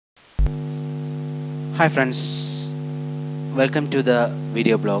Hi friends, welcome to the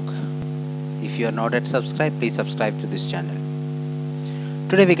video blog. If you are not yet subscribed, please subscribe to this channel.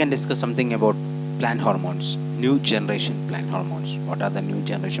 Today we can discuss something about plant hormones, new generation plant hormones. What are the new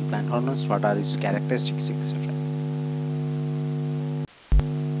generation plant hormones? What are its characteristics, etc.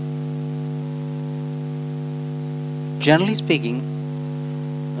 Generally speaking,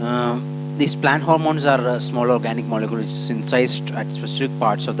 these plant hormones are small organic molecules synthesized at specific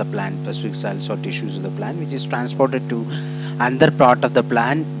parts of the plant, specific cells or tissues of the plant, which is transported to another part of the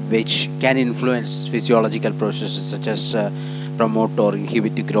plant, which can influence physiological processes such as promote or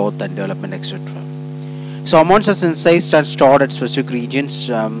inhibit growth and development, etc. So hormones are synthesized and stored at specific regions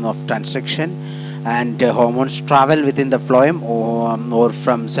of transcription, and hormones travel within the phloem or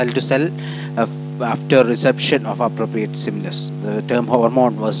from cell to cell after reception of appropriate stimulus. The term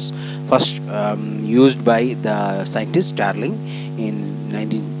hormone was first used by the scientist Darling in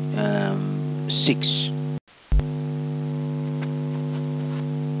 1906.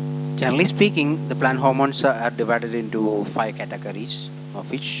 Generally speaking, the plant hormones are divided into 5 categories, of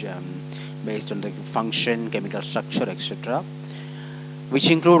which based on the function, chemical structure, etc., which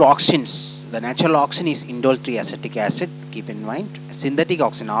include auxins. The natural auxin is indole 3-acetic acid, keep in mind. Synthetic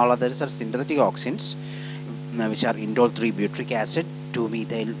auxin, all others are synthetic auxins, which are indole 3-butyric acid,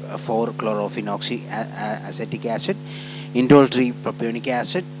 2-methyl 4-chlorophenoxyacetic acid, indole 3-propionic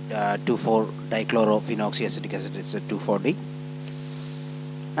acid, 2,4-dichlorophenoxyacetic acid is 2,4-D.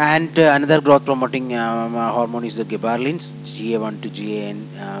 And another growth promoting hormone is the gibberellins, GA1 to GAN,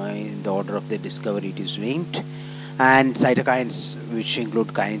 in the order of their discovery it is named. And cytokines, which include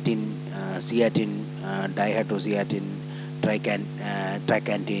kinetin, zeatin, dihydrozeatin,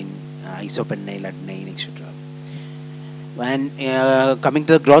 tricantin, isopenyladenine, etc. And coming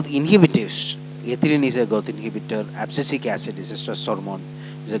to the growth inhibitors, ethylene is a growth inhibitor, abscisic acid is a stress hormone,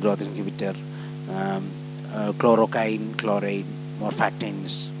 is a growth inhibitor, chloroquine, chloride,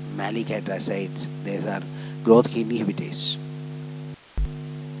 morphatins, malic hydroxides, these are growth inhibitors.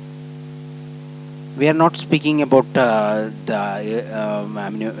 We are not speaking about the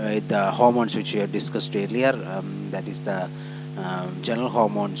hormones which we have discussed earlier. That is the general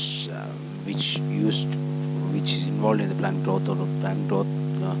hormones which is involved in the plant growth or plant growth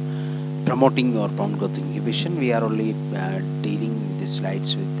promoting or plant growth inhibition. We are only dealing in these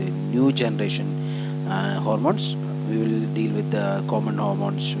slides with the new generation hormones. We will deal with the common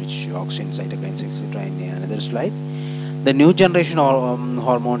hormones, which auxins, cytokines, etc. in another slide. The new generation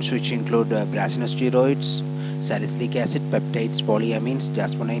hormones, which include brassinosteroids, salicylic acid, peptides, polyamines,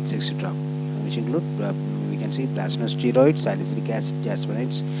 jasponides, etc., which include we can see brassinosteroids, salicylic acid,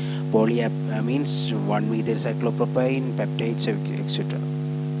 jasponides, polyamines, 1-methyl cyclopropane, peptides, etc.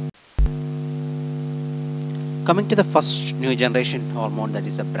 Coming to the first new generation hormone, that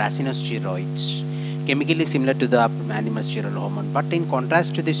is the brassinosteroids. Chemically similar to the animal steroid hormone, but in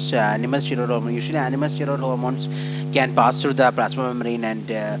contrast to this animal steroid hormone, usually animal steroid hormones can pass through the plasma membrane and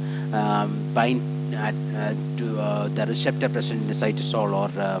bind to the receptor present in the cytosol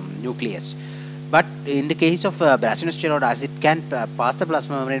or nucleus. But in the case of brassinosteroid, as it can pass the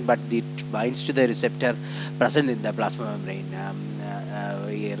plasma membrane, but it binds to the receptor present in the plasma membrane.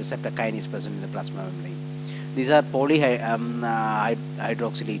 A receptor kinase present in the plasma membrane. These are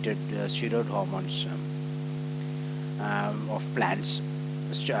polyhydroxylated steroid hormones of plants,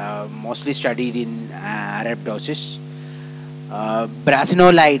 mostly studied in Arabidopsis.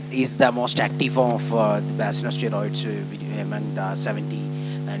 Brassinolide is the most active form of the brassinosteroids among the 70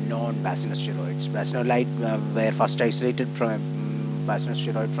 known brassinosteroids. Brassinolide were first isolated from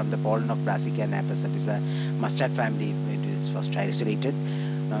brassinosteroid from the pollen of Brassica napus, that is the mustard family. It is first isolated.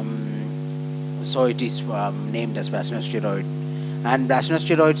 So it is named as brassinosteroid, and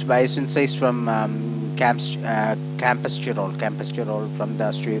brassinosteroids biosynthesized from camptosterol from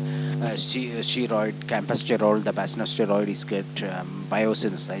the steroid camptosterol. The brassinosteroid is get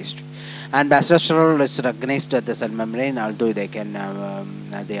biosynthesized, and brassinosterol is recognized at the cell membrane, although they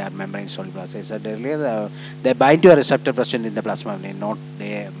are membrane soluble. As I said earlier, they bind to a receptor present in the plasma membrane, not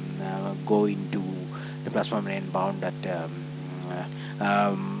they go into the plasma membrane bound at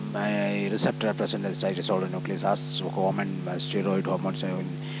receptor present in the cytosol nucleus, as common steroid hormones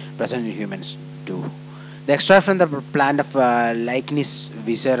present in humans too. The extract from the plant of Lycanis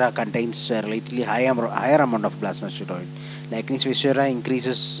viscera contains a relatively higher amount of plasmasteroid. Lycanis viscera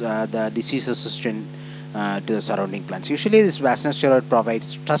increases the disease resistance to the surrounding plants. Usually this brassinosteroid provides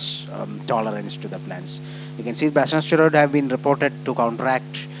stress tolerance to the plants. You can see brassinosteroid have been reported to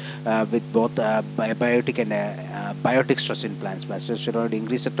counteract with both biotic and biotic stress in plants. Brassinosteroid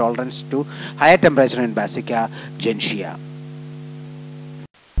increase the tolerance to higher temperature in Brassica gentiana.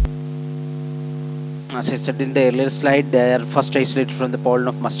 As I said in the earlier slide, they are first isolated from the pollen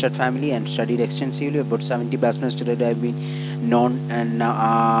of mustard family and studied extensively. About 70 plasminosteroids have been known and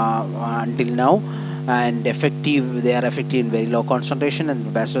until now, and effective. They are effective in very low concentration. And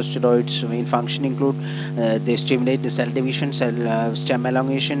the basosteroids' main function include they stimulate the cell division, stem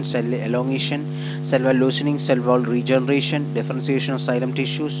elongation, cell elongation, cell wall loosening, cell wall regeneration, differentiation of xylem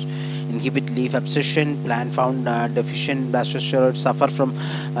tissues, inhibit leaf abscission. Plant found deficient basosteroids suffer from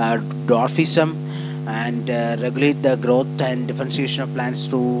dwarfism and regulate the growth and differentiation of plants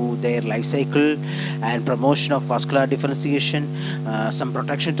through their life cycle and promotion of vascular differentiation, some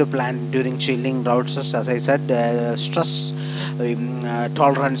protection to plant during chilling droughts. As I said, stress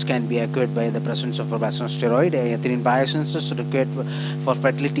tolerance can be acquired by the presence of a basosteroid. Ethylene biosynthesis required for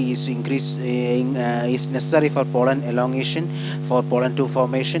fertility is is necessary for pollen elongation, for pollen tube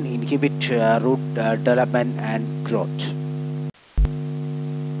formation, inhibit root development and growth.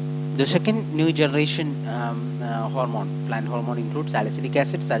 The second new generation plant hormone includes salicylic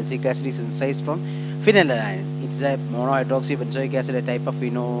acid. Salicylic acid is synthesized from phenylalanine. It is a monohydroxybenzoic acid, a type of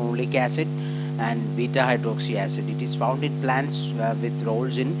phenolic acid, and beta hydroxy acid. It is found in plants with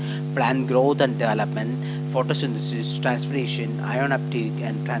roles in plant growth and development, photosynthesis, transpiration, ion uptake,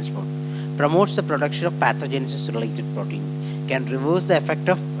 and transport. Promotes the production of pathogenesis-related protein. Can reverse the effect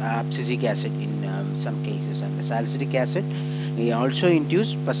of abscisic acid in some cases. And the salicylic acid also induce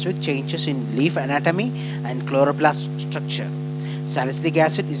specific changes in leaf anatomy and chloroplast structure. Salicylic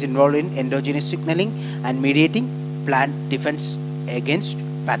acid is involved in endogenous signaling and mediating plant defense against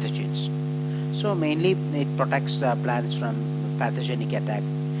pathogens. So mainly it protects plants from pathogenic attack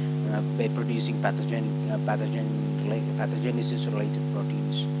by producing pathogenesis related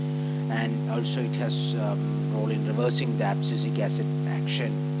proteins, and also it has role in reversing the abscisic acid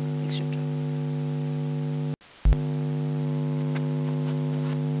action, etc.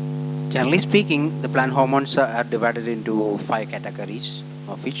 Generally speaking, the plant hormones are divided into 5 categories,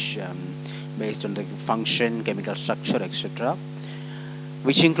 of which based on the function, chemical structure, etc.,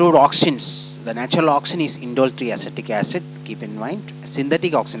 which include auxins. The natural auxin is indole 3-acetic acid, keep in mind.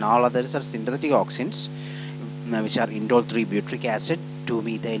 Synthetic auxin, all others are synthetic auxins, which are indole 3-butyric acid,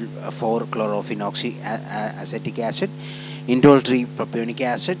 2-methyl 4-chlorophenoxyacetic acid, indole 3-propionic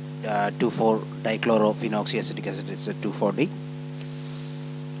acid, 2,4-dichlorophenoxyacetic acid is 2,4-D.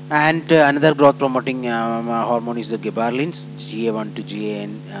 And another growth promoting hormone is the gibberellins, GA1 to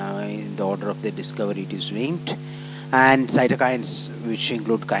GAN, in the order of their discovery it is named. And cytokines, which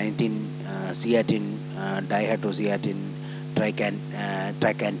include kinetin, zeatin, dihydrozeatin,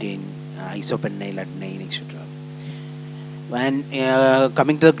 tricantine, isopentyladenine, etc. And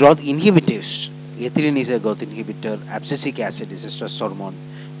coming to the growth inhibitors, ethylene is a growth inhibitor, abscisic acid is a stress hormone,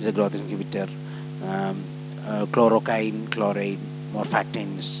 is a growth inhibitor, chloroquine, chloride,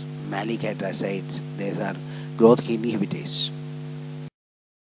 morphactins, malic hydroxides, these are growth inhibitors.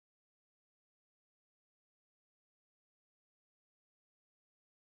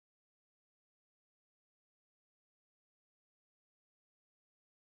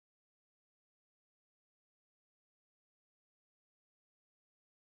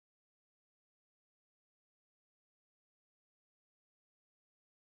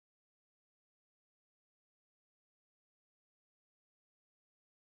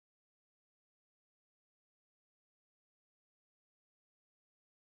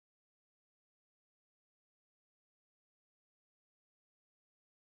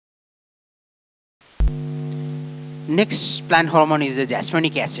 Next plant hormone is the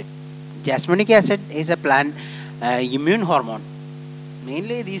jasminic acid. Jasminic acid is a plant immune hormone.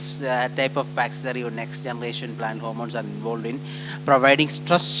 Mainly these type of bacteria or next generation plant hormones are involved in providing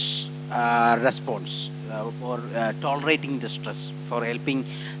stress response or tolerating the stress, for helping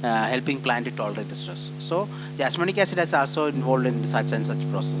plant to tolerate the stress. So jasminic acid is also involved in such and such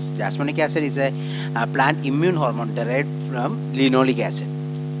process. Jasminic acid is a plant immune hormone derived from linolenic acid.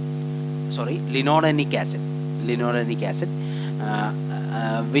 Linolenic acid,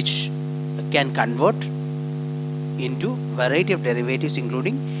 which can convert into variety of derivatives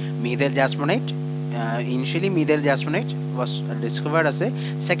including methyl jasmonate. Initially methyl jasmonate was discovered as a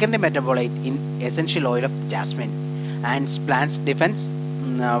secondary metabolite in essential oil of jasmine, and plant's defense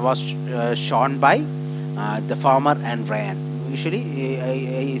was shown by the farmer and Ryan. Usually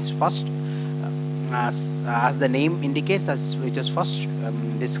it's first, as the name indicates, which was first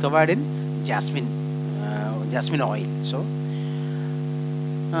discovered in jasmine oil. So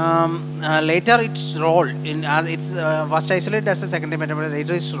later its role in it was isolated as a secondary metabolite.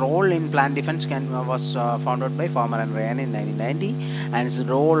 Later its role in plant defense was found out by Farmer and Ryan in 1990, and its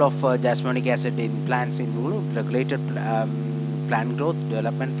role of jasminic acid in plants include regulated plant growth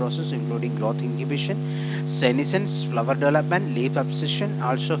development process, including growth inhibition, senescence, flower development, leaf abscission.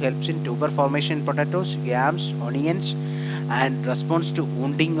 Also helps in tuber formation in potatoes, yams, onions, and response to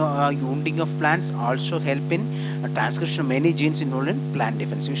wounding of plants. Also help in transcription of many genes involved in plant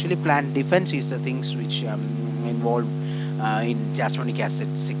defense. Usually plant defense is the things which involve in jasmonic acid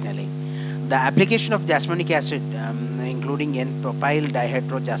signaling. The application of jasmonic acid, including N-propyl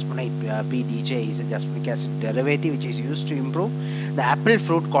dihydrojasmonate (PDJ), is a jasmonic acid derivative which is used to improve the apple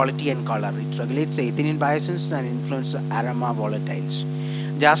fruit quality and color. It regulates the ethylene biosins and influences aroma volatiles.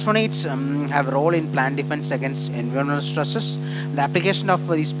 Jasmonates have a role in plant defense against environmental stresses. The application of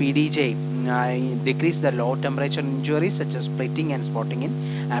this PDJ decrease the low temperature injuries such as splitting and spotting in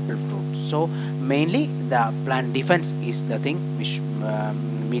apple fruit. So mainly the plant defense is the thing which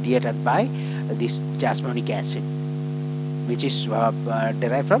mediated by this jasmonic acid, which is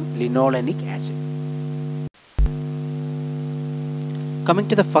derived from linolenic acid. Coming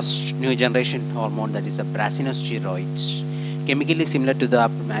to the first new generation hormone, that is the brassinosteroids. Chemically similar to the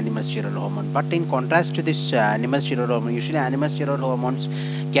animal steroid hormone, but in contrast to this animal steroid hormone, usually animal steroid hormones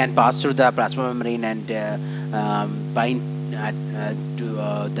can pass through the plasma membrane and bind to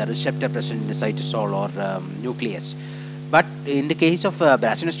the receptor present in the cytosol or nucleus. But in the case of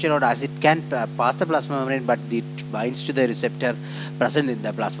brassinosteroid, as it can pass the plasma membrane, but it binds to the receptor present in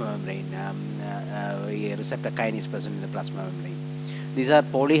the plasma membrane. A receptor kinase present in the plasma membrane. These are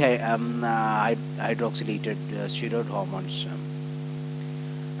polyhydroxylated steroid hormones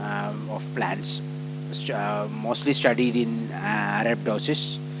of plants, mostly studied in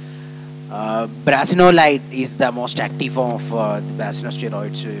Arabidopsis. Brassinolide is the most active form of the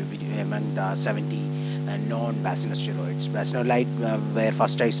brassinosteroids among the 70 known brassinosteroids. Brassinolide were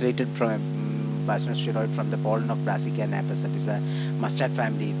first isolated from brassinosteroid from the pollen of Brassica napus, that is the mustard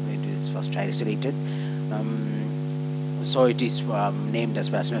family. It is first isolated. So it is named as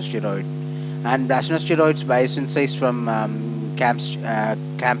brassinosteroid. And brassinosteroids biosynthesized from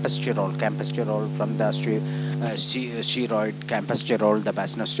camptosterol from the steroid camptosterol. The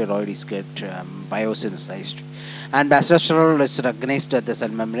brassinosteroid is get biosynthesized, and brassinosterol is recognized at the cell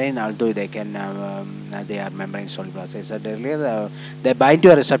membrane, although they can they are membrane soluble. As I said earlier, they bind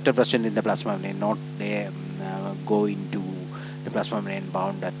to a receptor present in the plasma membrane, not they go into the plasma membrane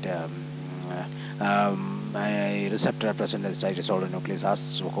bound at receptor present in the cytosol nucleus,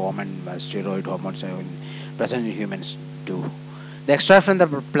 as common steroid hormones present in humans too. The extract from the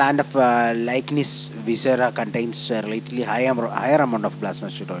plant of Lycanis viscera contains a relatively higher amount of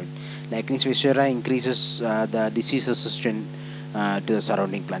plasmasteroid. Lycanis viscera increases the disease resistance to the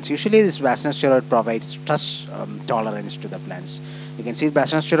surrounding plants. Usually this plasmasteroid provides stress tolerance to the plants. You can see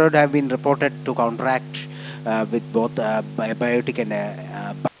plasmasteroid have been reported to counteract with both biotic and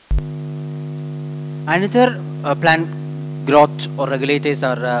another plant growth or regulators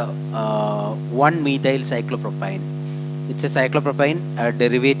are 1-methyl cyclopropene. It's a cyclopropene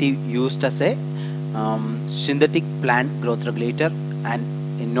derivative used as a synthetic plant growth regulator and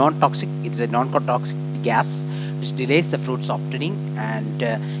non-toxic. It is a non-toxic gas which delays the fruit softening and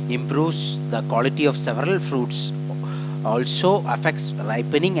improves the quality of several fruits. Also affects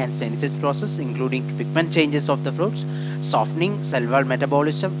ripening and senescence process, including pigment changes of the fruits, softening, cell wall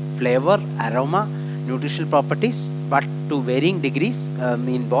metabolism, flavor, aroma, nutritional properties, but to varying degrees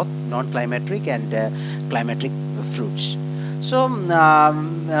in both non-climatic and climatic fruits. So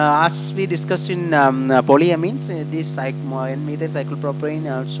as we discussed in polyamines, this N-methyl cyclopropene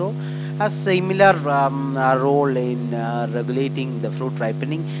also has similar role in regulating the fruit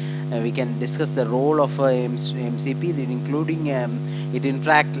ripening. We can discuss the role of MCP, including it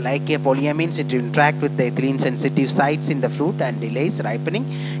interact like a polyamines. It interact with the ethylene sensitive sites in the fruit and delays ripening.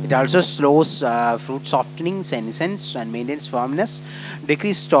 It also slows fruit softening, senescence, and maintains firmness.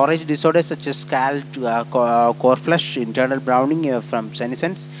 Decrease storage disorders such as scald, core flush, internal browning from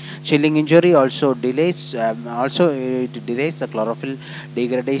senescence. Chilling injury also delays. It delays the chlorophyll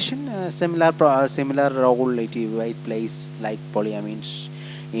degradation. Similar role it plays like polyamines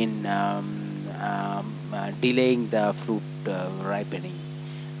in delaying the fruit ripening,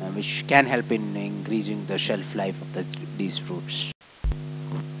 which can help in increasing the shelf life of these fruits.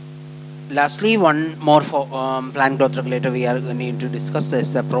 Lastly, one more for plant growth regulator we are going to discuss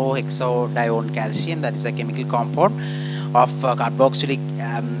is the prohexodione calcium. That is a chemical compound of carboxylic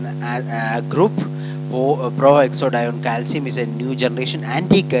group. Prohexodione calcium is a new generation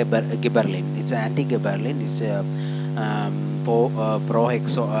anti-gibberellin. It's an anti-gibberellin. It's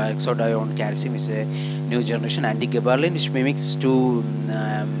prohexodione calcium is a new generation anti-gibberellin which mimics two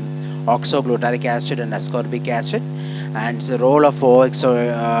oxoglutaric acid and ascorbic acid. And the role of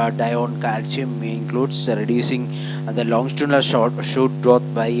OXO-dione calcium includes reducing the longitudinal shoot growth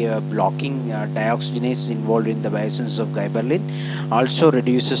by blocking dioxygenase involved in the biosynthesis of gibberellin, also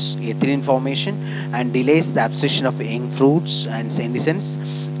reduces ethylene formation and delays the abscission of young fruits and senescence.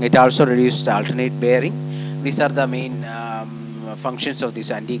 It also reduces the alternate bearing. These are the main functions of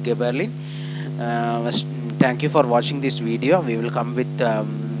this anti-gibberellin. Thank you for watching this video. We will come with a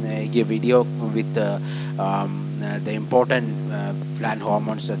video with the important plant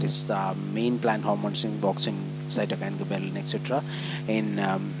hormones, that is main plant hormones in boxing, cytokine, gibberellin, etc. in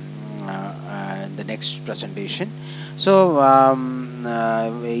the next presentation. So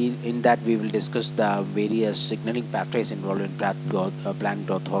in that we will discuss the various signaling pathways involved in plant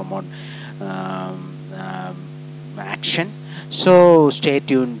growth hormone action. So stay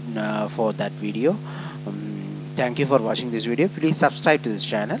tuned for that video. Thank you for watching this video. Please subscribe to this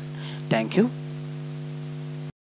channel. Thank you.